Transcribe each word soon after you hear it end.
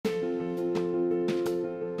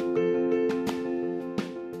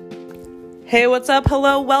Hey, what's up?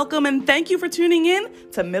 Hello, welcome, and thank you for tuning in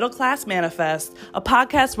to Middle Class Manifest, a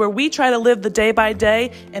podcast where we try to live the day by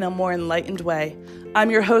day in a more enlightened way.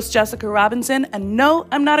 I'm your host, Jessica Robinson, and no,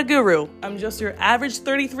 I'm not a guru. I'm just your average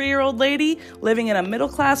 33-year-old lady living in a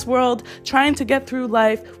middle-class world, trying to get through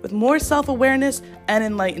life with more self-awareness and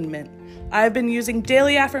enlightenment. I've been using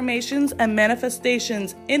daily affirmations and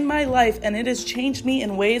manifestations in my life, and it has changed me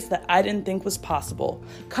in ways that I didn't think was possible.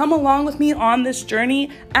 Come along with me on this journey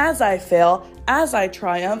as I fail, as I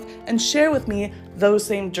triumph, and share with me those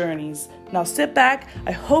same journeys. Now sit back.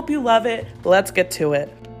 I hope you love it. Let's get to it.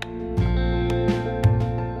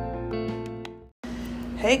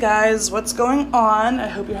 Hey guys, what's going on? I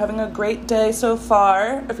hope you're having a great day so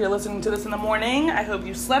far. If you're listening to this in the morning, I hope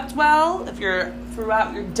you slept well. If you're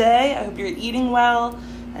throughout your day, I hope you're eating well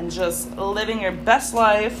and just living your best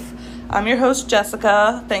life. I'm your host,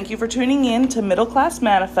 Jessica. Thank you for tuning in to Middle Class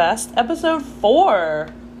Manifest, episode 4.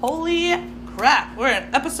 Holy crap, we're in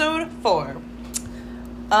episode 4.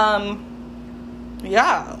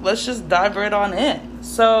 Let's just dive right on in.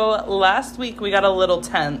 So last week we got a little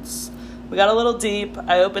tense. We got a little deep.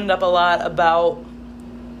 I opened up a lot about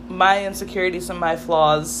my insecurities and my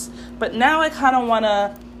flaws. But now I kind of want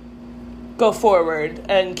to go forward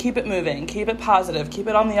and keep it moving, keep it positive, keep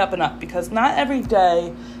it on the up and up. Because not every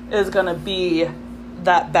day is going to be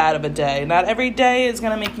that bad of a day. Not every day is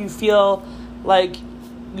going to make you feel like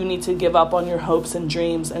you need to give up on your hopes and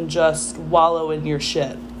dreams and just wallow in your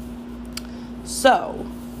shit. So,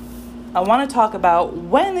 I want to talk about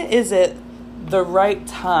when is it the right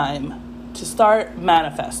time to start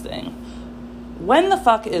manifesting. When the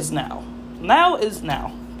fuck is now? Now is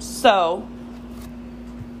now. So,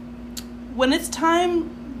 when it's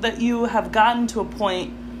time that you have gotten to a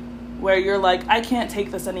point where you're like, I can't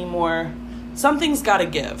take this anymore, something's got to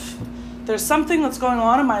give. There's something that's going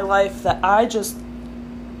on in my life that I just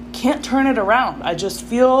can't turn it around. I just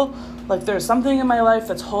feel like there's something in my life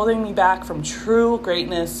that's holding me back from true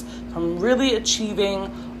greatness, from really achieving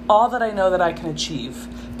all that I know that I can achieve.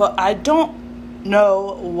 But I don't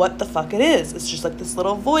know what the fuck it is. It's just like this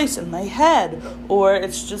little voice in my head, or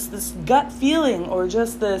it's just this gut feeling, or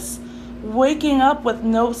just this waking up with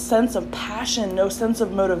no sense of passion, no sense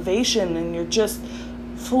of motivation, and you're just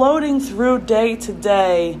floating through day to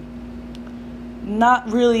day,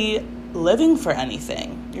 not really living for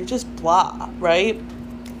anything. You're just blah, right?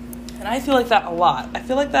 And I feel like that a lot. I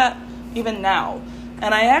feel like that even now.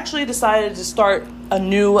 And I actually decided to start a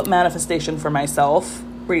new manifestation for myself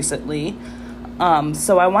recently.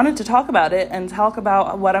 So I wanted to talk about it and talk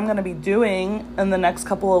about what I'm going to be doing in the next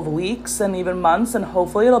couple of weeks and even months, and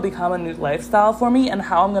hopefully it'll become a new lifestyle for me and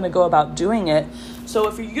how I'm going to go about doing it. So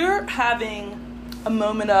if you're having a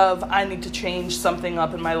moment of, I need to change something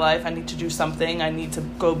up in my life, I need to do something, I need to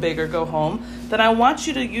go big or go home, then I want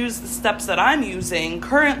you to use the steps that I'm using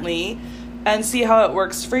currently and see how it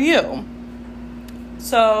works for you.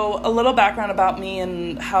 So a little background about me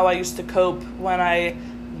and how I used to cope when I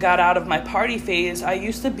got out of my party phase. I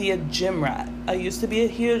used to be a gym rat. I used to be a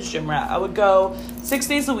huge gym rat. I would go 6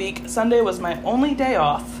 days a week. Sunday was my only day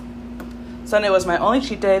off. Sunday was my only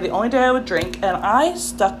cheat day, the only day I would drink. And I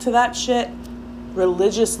stuck to that shit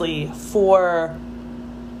religiously for,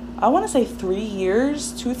 I want to say 3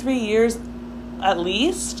 years, 2-3 years at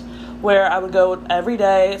least, where I would go every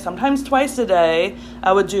day, sometimes twice a day.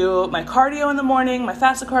 I would do my cardio in the morning, my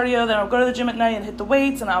fasted cardio, then I would go to the gym at night and hit the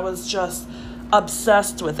weights, and I was just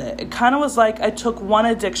obsessed with it. It kind of was like I took one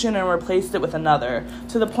addiction and replaced it with another,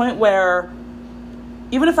 to the point where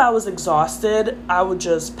even if I was exhausted, I would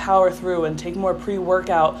just power through and take more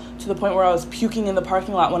pre-workout, to the point where I was puking in the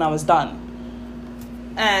parking lot when I was done.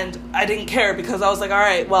 And I didn't care, because I was like, all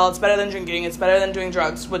right, well, it's better than drinking, it's better than doing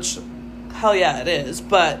drugs, which hell yeah, it is.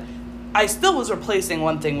 But I still was replacing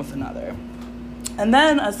one thing with another. And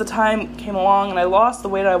then as the time came along and I lost the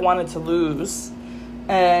weight I wanted to lose,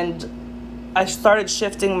 and I started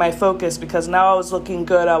shifting my focus, because now I was looking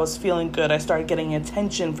good, I was feeling good, I started getting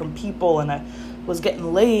attention from people, and I was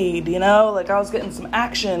getting laid, like I was getting some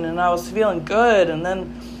action, and I was feeling good. And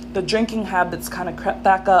then the drinking habits kind of crept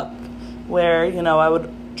back up, where, I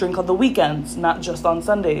would drink on the weekends, not just on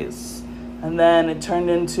Sundays. And then it turned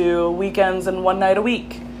into weekends and one night a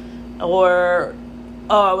week. Or,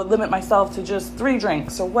 I would limit myself to just 3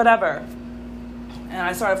 drinks or whatever. And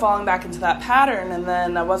I started falling back into that pattern. And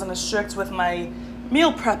then I wasn't as strict with my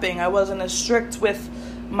meal prepping. I wasn't as strict with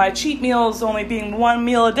my cheat meals only being 1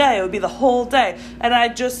 meal a day. It would be the whole day. And I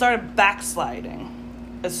just started backsliding.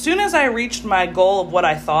 As soon as I reached my goal of what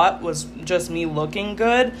I thought was just me looking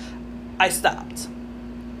good, I stopped.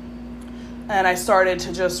 And I started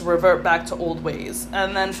to just revert back to old ways.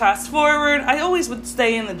 And then fast forward, I always would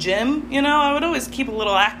stay in the gym. I would always keep a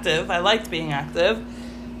little active. I liked being active.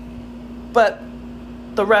 But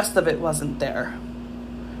the rest of it wasn't there.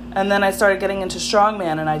 And then I started getting into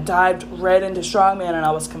strongman, and I dived right into strongman, and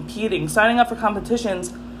I was competing, signing up for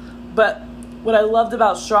competitions. But what I loved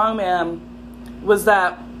about strongman was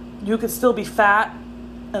that you could still be fat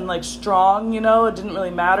and like strong, it didn't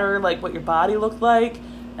really matter like what your body looked like.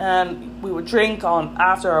 And we would drink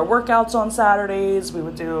after our workouts on Saturdays. We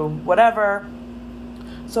would do whatever.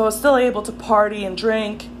 So I was still able to party and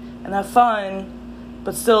drink and have fun,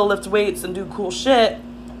 but still lift weights and do cool shit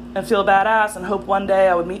and feel badass and hope one day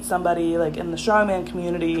I would meet somebody like in the strongman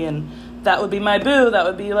community, and that would be my boo. That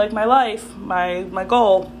would be like my life, my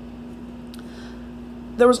goal.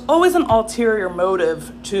 There was always an ulterior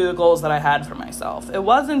motive to the goals that I had for myself. It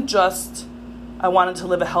wasn't just I wanted to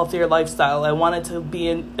live a healthier lifestyle. I wanted to be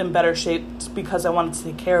in better shape because I wanted to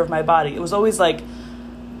take care of my body. It was always like,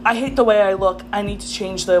 I hate the way I look. I need to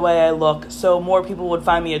change the way I look so more people would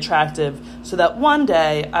find me attractive so that one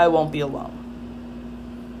day I won't be alone.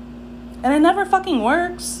 And it never fucking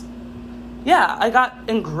works. Yeah, I got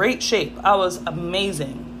in great shape. I was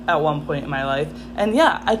amazing at one point in my life. And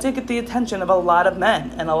yeah, I did get the attention of a lot of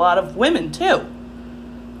men and a lot of women too.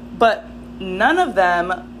 But none of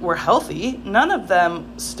them were healthy. None of them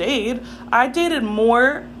stayed. I dated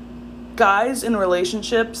more guys in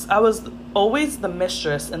relationships. I was always the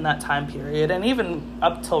mistress in that time period. And even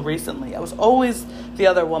up till recently, I was always the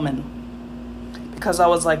other woman. Because I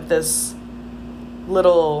was like this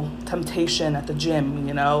little temptation at the gym,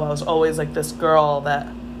 I was always like this girl that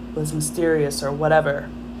was mysterious or whatever.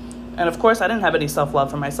 And of course, I didn't have any self-love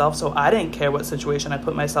for myself, so I didn't care what situation I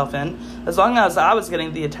put myself in. As long as I was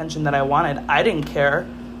getting the attention that I wanted, I didn't care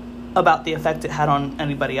about the effect it had on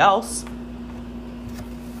anybody else.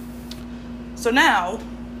 So now,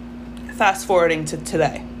 fast forwarding to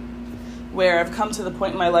today, where I've come to the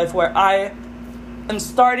point in my life where I am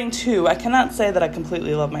starting to, I cannot say that I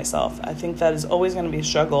completely love myself. I think that is always going to be a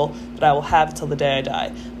struggle that I will have till the day I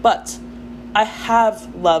die. But I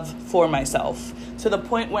have love for myself to the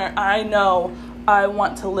point where I know I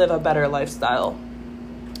want to live a better lifestyle.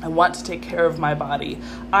 I want to take care of my body.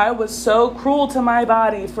 I was so cruel to my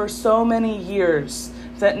body for so many years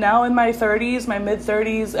that now in my 30s, my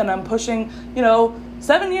mid-30s, and I'm pushing,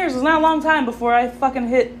 7 years is not a long time before I fucking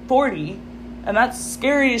hit 40. And that's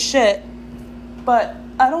scary as shit. But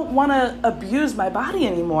I don't want to abuse my body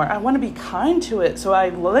anymore. I want to be kind to it so I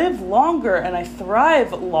live longer and I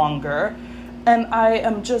thrive longer. And I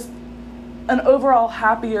am just an overall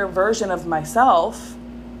happier version of myself.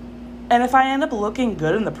 And if I end up looking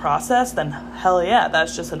good in the process, then hell yeah,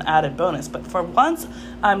 that's just an added bonus. But for once,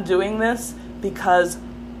 I'm doing this because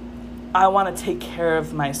I want to take care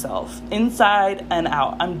of myself inside and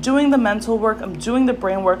out. I'm doing the mental work. I'm doing the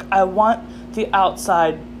brain work. I want the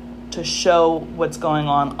outside to show what's going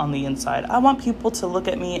on the inside. I want people to look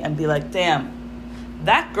at me and be like, damn,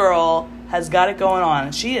 that girl has got it going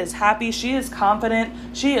on. She is happy. She is confident.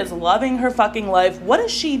 She is loving her fucking life. What is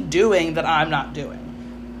she doing that I'm not doing?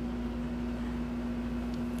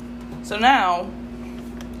 So now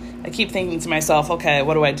I keep thinking to myself, okay,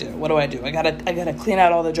 what do I do? What do I do? I gotta clean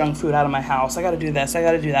out all the junk food out of my house. I gotta do this. I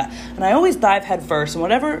gotta do that. And I always dive head first. And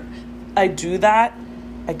whenever I do that,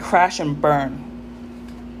 I crash and burn.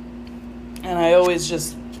 And I always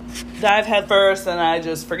just dive head first and I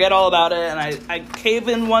just forget all about it. And I cave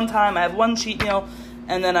in one time. I have one cheat meal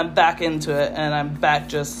and then I'm back into it and I'm back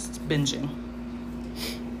just binging.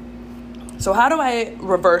 So how do I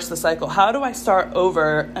reverse the cycle? How do I start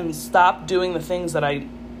over and stop doing the things that I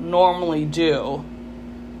normally do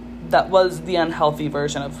that was the unhealthy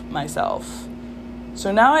version of myself?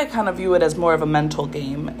 So now I kind of view it as more of a mental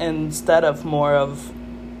game instead of more of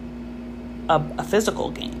a physical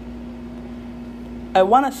game. I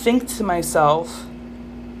want to think to myself,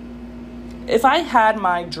 if I had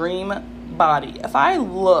my dream body, if I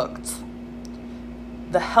looked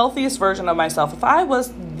the healthiest version of myself, if I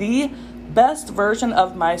was the best version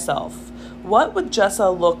of myself, what would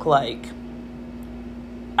Jessa look like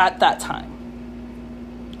at that time?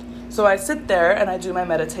 So I sit there and I do my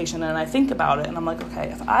meditation and I think about it and I'm like,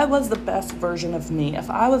 okay, if I was the best version of me, if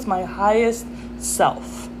I was my highest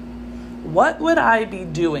self, what would I be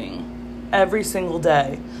doing every single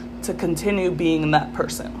day to continue being that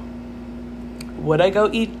person? Would I go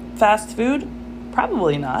eat fast food?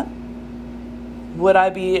 Probably not. Would I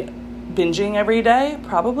be binging every day?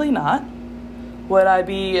 Probably not. Would I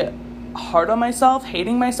be hard on myself,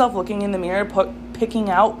 hating myself, looking in the mirror, picking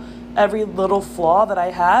out every little flaw that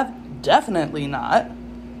I have? Definitely not.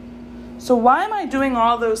 So why am I doing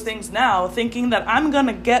all those things now, thinking that I'm going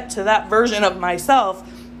to get to that version of myself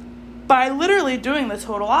by literally doing the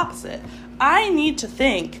total opposite? I need to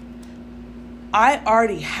think I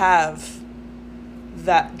already have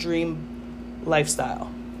that dream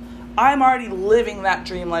lifestyle. I'm already living that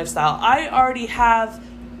dream lifestyle. I already have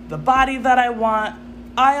the body that I want.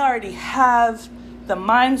 I already have the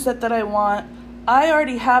mindset that I want. I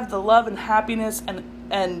already have the love and happiness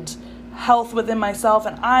and health within myself,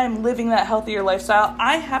 and I'm living that healthier lifestyle.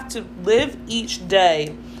 I have to live each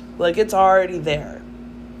day like it's already there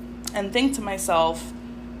and think to myself,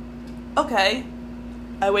 okay,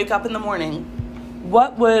 I wake up in the morning.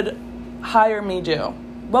 What would hire me do?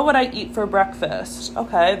 What would I eat for breakfast?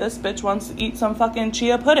 Okay, this bitch wants to eat some fucking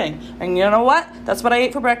chia pudding. And you know what? That's what I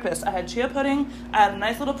ate for breakfast. I had chia pudding. I had a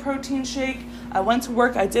nice little protein shake. I went to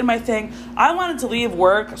work. I did my thing. I wanted to leave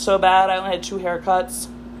work so bad. I only had 2 haircuts.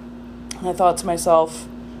 And I thought to myself,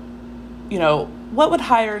 what would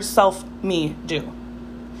higher self me do?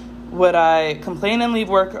 Would I complain and leave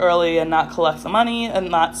work early and not collect the money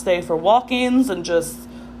and not stay for walk-ins and just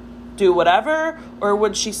do whatever? Or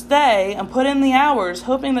would she stay and put in the hours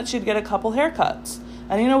hoping that she'd get a couple haircuts?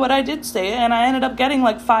 And you know what? I did stay, and I ended up getting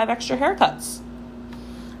like 5 extra haircuts.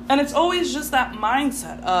 And it's always just that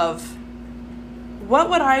mindset of,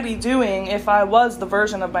 what would I be doing if I was the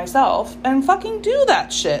version of myself? And fucking do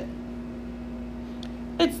that shit.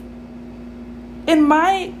 In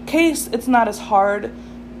my case, it's not as hard.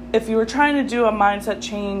 If you were trying to do a mindset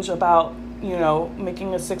change about,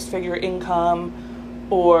 making a 6-figure income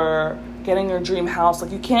or getting your dream house,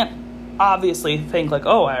 like, you can't obviously think like,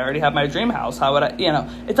 oh, I already have my dream house. How would I,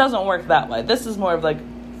 it doesn't work that way. This is more of like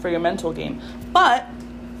for your mental game. But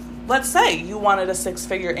let's say you wanted a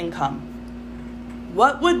 6-figure income.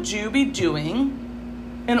 What would you be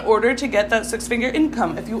doing in order to get that 6-figure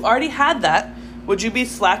income? If you already had that, would you be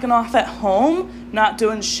slacking off at home, not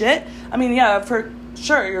doing shit? I mean, yeah, for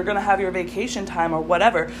sure, you're going to have your vacation time or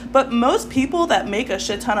whatever. But most people that make a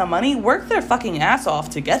shit ton of money work their fucking ass off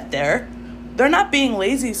to get there. They're not being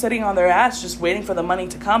lazy, sitting on their ass, just waiting for the money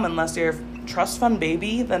to come, unless you're a trust fund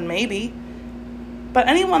baby, then maybe. But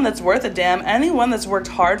anyone that's worth a damn, anyone that's worked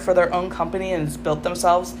hard for their own company and has built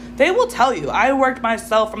themselves, they will tell you, I worked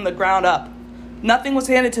myself from the ground up. Nothing was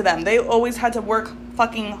handed to them. They always had to work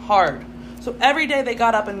fucking hard. So every day they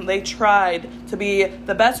got up and they tried to be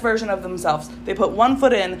the best version of themselves. They put one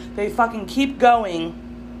foot in, they fucking keep going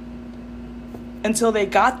until they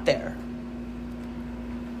got there.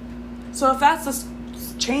 So if that's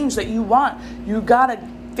the change that you want, you gotta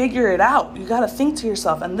figure it out. You gotta think to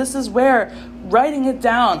yourself. And this is where writing it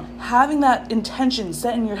down, having that intention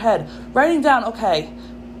set in your head, writing down, okay,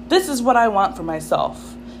 this is what I want for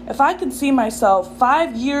myself. If I could see myself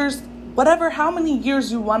 5 years, whatever, how many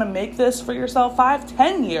years you want to make this for yourself, 5,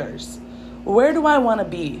 10 years, where do I want to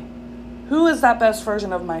be? Who is that best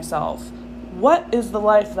version of myself? What is the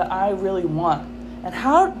life that I really want? And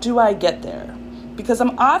how do I get there? Because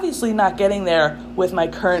I'm obviously not getting there with my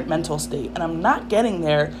current mental state, and I'm not getting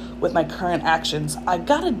there with my current actions. I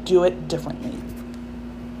gotta do it differently.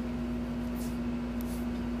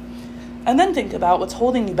 And then think about what's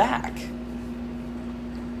holding you back.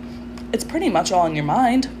 It's pretty much all in your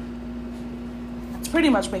mind. It's pretty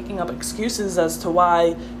much making up excuses as to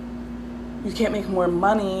why you can't make more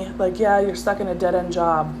money. Like, yeah, you're stuck in a dead-end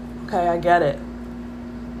job. Okay, I get it.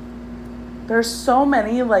 There's so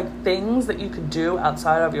many things that you could do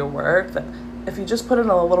outside of your work that if you just put in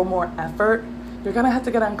a little more effort, you're gonna have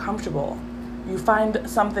to get uncomfortable. You find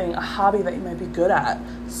something, a hobby that you might be good at.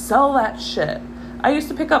 Sell that shit. I used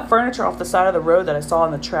to pick up furniture off the side of the road that I saw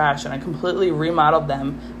in the trash, and I completely remodeled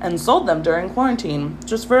them and sold them during quarantine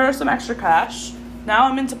just for some extra cash. Now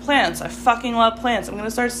I'm into plants. I fucking love plants. I'm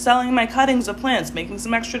gonna start selling my cuttings of plants, making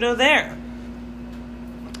some extra dough there.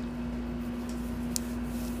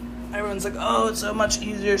 Everyone's like, oh, it's so much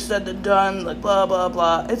easier said than done, blah, blah,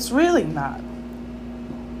 blah. It's really not.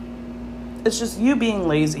 It's just you being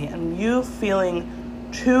lazy and you feeling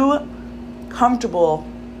too comfortable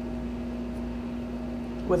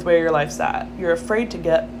with where your life's at. You're afraid to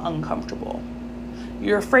get uncomfortable.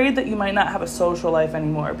 You're afraid that you might not have a social life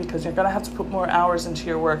anymore because you're going to have to put more hours into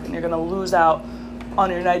your work and you're going to lose out on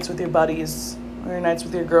your nights with your buddies or your nights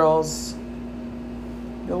with your girls.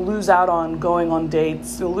 You'll lose out on going on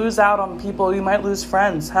dates. You'll lose out on people. You might lose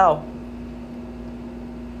friends. Hell.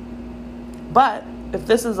 But if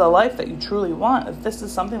this is a life that you truly want, if this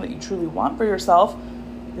is something that you truly want for yourself,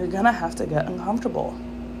 you're going to have to get uncomfortable.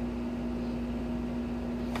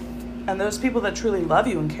 And those people that truly love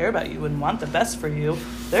you and care about you and want the best for you,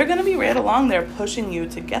 they're going to be right along there pushing you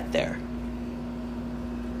to get there.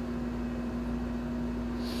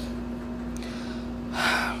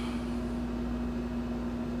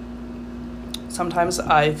 sometimes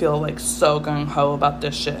I feel like so gung-ho about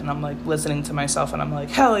this shit, and I'm like listening to myself and I'm like,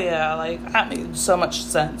 hell yeah, like that made so much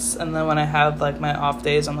sense. And then when I have like my off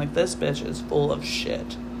days, I'm like, this bitch is full of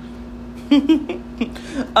shit.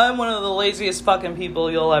 I'm one of the laziest fucking people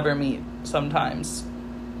you'll ever meet sometimes.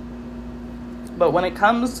 But when it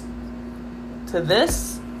comes to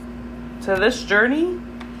this journey,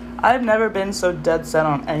 I've never been so dead set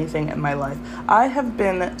on anything in my life. I have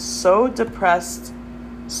been so depressed,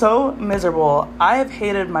 so miserable. I have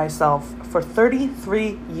hated myself for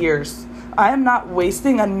 33 years. I am not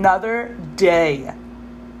wasting another day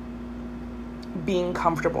being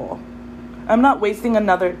comfortable. I'm not wasting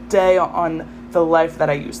another day on the life that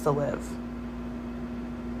I used to live.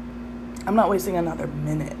 I'm not wasting another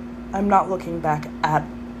minute. I'm not looking back at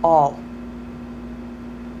all.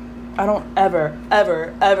 I don't ever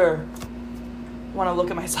want to look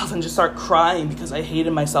at myself and just start crying because I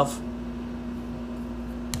hated myself.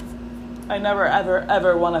 I never,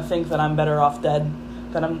 ever want to think that I'm better off dead,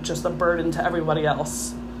 that I'm just a burden to everybody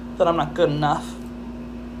else, that I'm not good enough.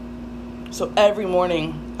 So every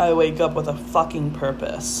morning I wake up with a fucking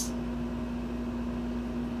purpose.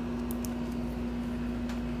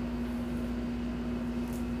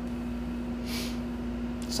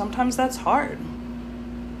 Sometimes that's hard.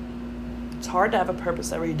 It's hard to have a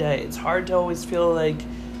purpose every day. It's hard to always feel like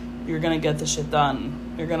you're going to get the shit done.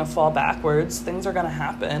 You're going to fall backwards. Things are going to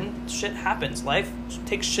happen. Shit happens. Life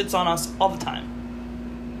takes shits on us all the time.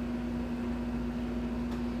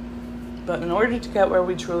 But in order to get where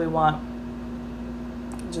we truly want,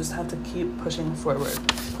 we just have to keep pushing forward.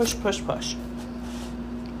 Push, push, push.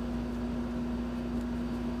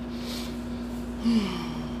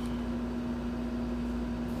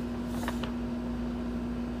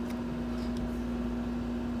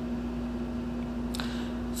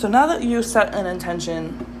 So now that you set an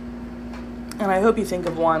intention, and I hope you think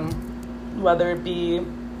of one, whether it be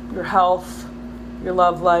your health, your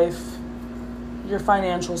love life, your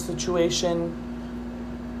financial situation,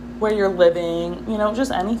 where you're living,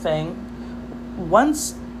 just anything.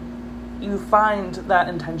 Once you find that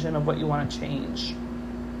intention of what you want to change,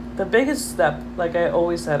 the biggest step, like I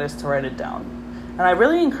always said, is to write it down. And I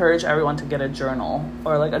really encourage everyone to get a journal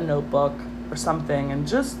or like a notebook or something, and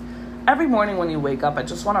just every morning when you wake up, I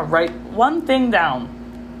just want to write one thing down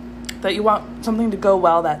that you want something to go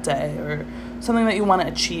well that day, or something that you want to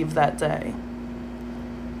achieve that day.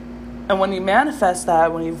 And when you manifest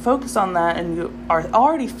that, when you focus on that and you are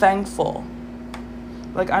already thankful,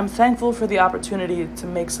 like I'm thankful for the opportunity to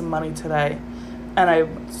make some money today. And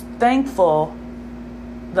I'm thankful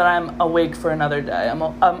that I'm awake for another day. I'm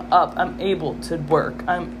up, I'm able to work,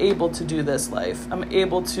 I'm able to do this life, I'm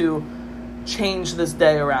able to change this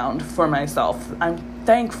day around for myself. I'm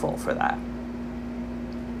thankful for that.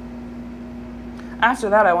 After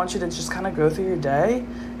that, I want you to just kind of go through your day,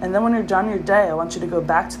 and then when you're done your day, I want you to go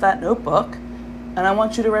back to that notebook, and I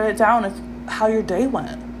want you to write it down how your day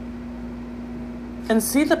went, and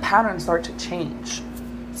see the pattern start to change.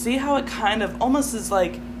 See how it kind of almost is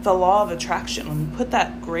like the law of attraction. When you put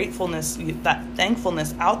that gratefulness, that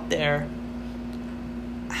thankfulness out there,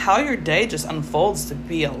 how your day just unfolds to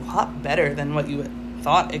be a lot better than what you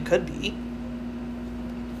thought it could be.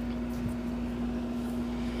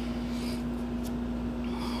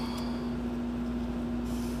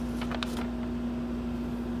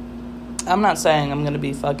 I'm not saying I'm going to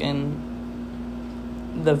be fucking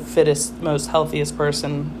the fittest, most healthiest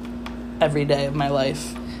person every day of my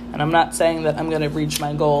life. And I'm not saying that I'm going to reach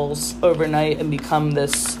my goals overnight and become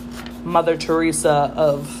this Mother Teresa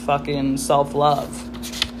of fucking self-love.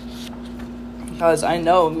 Because I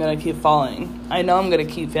know I'm going to keep falling. I know I'm going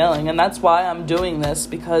to keep failing. And that's why I'm doing this,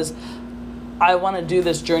 because I want to do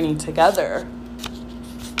this journey together.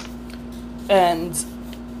 And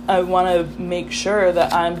I want to make sure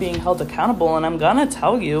that I'm being held accountable. And I'm going to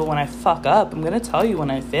tell you when I fuck up. I'm going to tell you when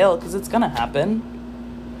I fail, because it's going to happen.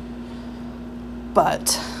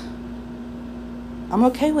 But I'm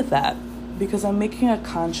okay with that, because I'm making a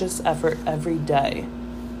conscious effort every day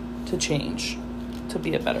to change, to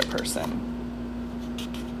be a better person.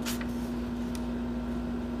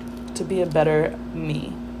 To be a better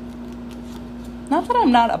me. Not that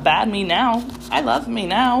I'm not a bad me now. I love me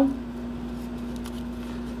now.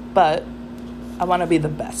 But I want to be the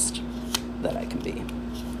best that I can be.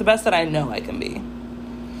 The best that I know I can be.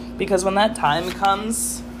 Because when that time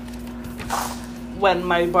comes, when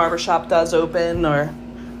my barbershop does open or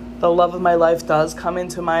the love of my life does come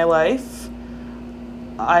into my life,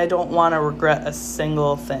 I don't want to regret a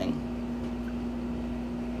single thing.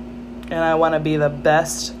 And I want to be the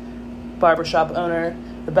best barbershop owner,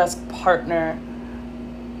 the best partner,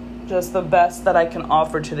 just the best that I can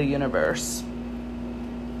offer to the universe.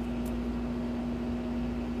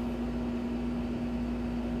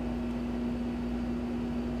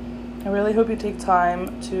 I really hope you take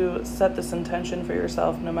time to set this intention for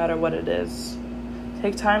yourself, no matter what it is.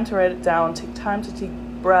 Take time to write it down. Take time to take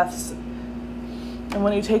breaths. And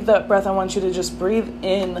when you take that breath, I want you to just breathe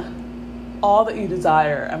in all that you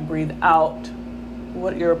desire and breathe out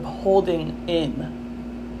what you're holding in.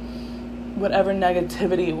 Whatever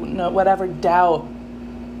negativity, whatever doubt,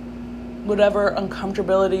 whatever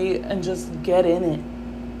uncomfortability, and just get in it.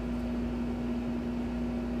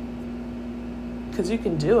 Because you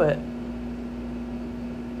can do it.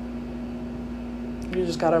 You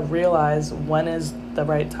just gotta realize when is the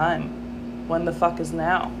right time. When the fuck is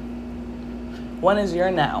now? When is your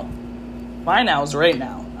now? My now is right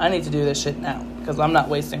now. I need to do this shit now because I'm not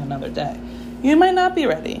wasting another day. You might not be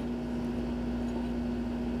ready.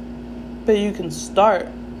 But you can start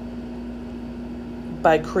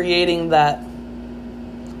by creating that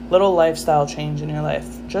little lifestyle change in your life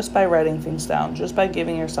just by writing things down, just by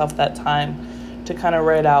giving yourself that time to kind of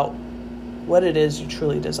write out what it is you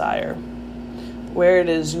truly desire, where it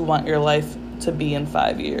is you want your life to be in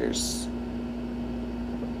 5 years,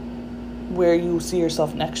 where you see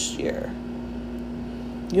yourself next year.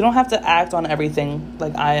 You don't have to act on everything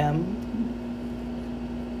like I am,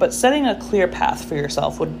 but setting a clear path for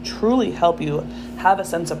yourself would truly help you have a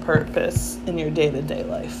sense of purpose in your day-to-day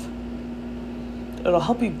life. It'll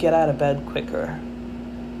help you get out of bed quicker,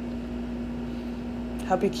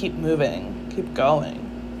 help you keep moving, keep going,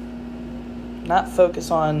 not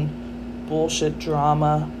focus on bullshit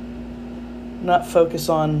drama, not focus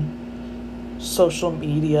on social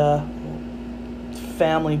media,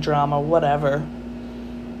 family drama, whatever.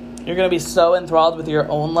 You're going to be so enthralled with your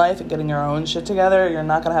own life and getting your own shit together, you're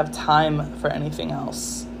not going to have time for anything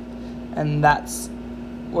else. And that's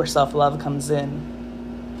where self-love comes in.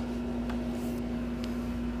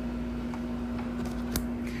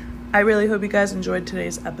 I really hope you guys enjoyed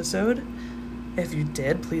today's episode. If you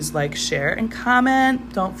did, please like, share, and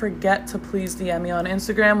comment. Don't forget to please DM me on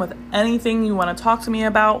Instagram with anything you want to talk to me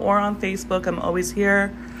about, or on Facebook. I'm always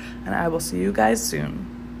here. And I will see you guys soon.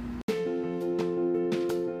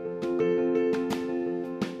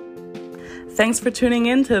 Thanks for tuning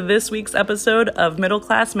in to this week's episode of Middle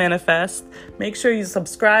Class Manifest. Make sure you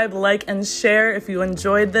subscribe, like, and share if you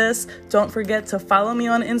enjoyed this. Don't forget to follow me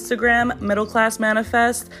on Instagram, Middle Class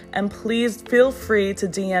Manifest, and please feel free to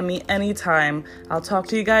DM me anytime. I'll talk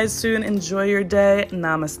to you guys soon. Enjoy your day.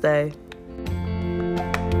 Namaste.